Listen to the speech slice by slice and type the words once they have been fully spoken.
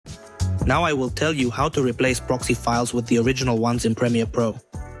Now I will tell you how to replace proxy files with the original ones in Premiere Pro.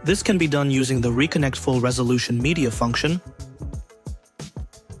 This can be done using the Reconnect Full Resolution Media function,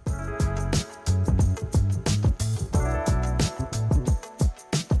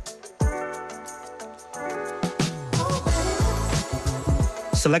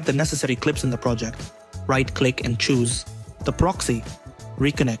 select the necessary clips in the project, right-click and choose the Proxy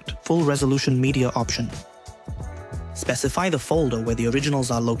Reconnect Full Resolution Media option. Specify the folder where the originals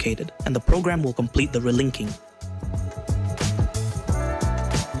are located, and the program will complete the relinking.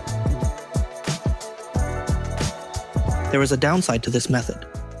 There is a downside to this method.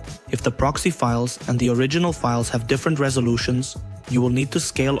 If the proxy files and the original files have different resolutions, you will need to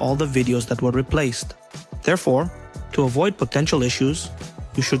scale all the videos that were replaced. Therefore, to avoid potential issues,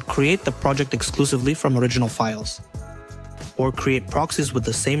 you should create the project exclusively from original files, or create proxies with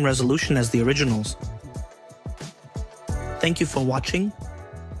the same resolution as the originals. Thank you for watching.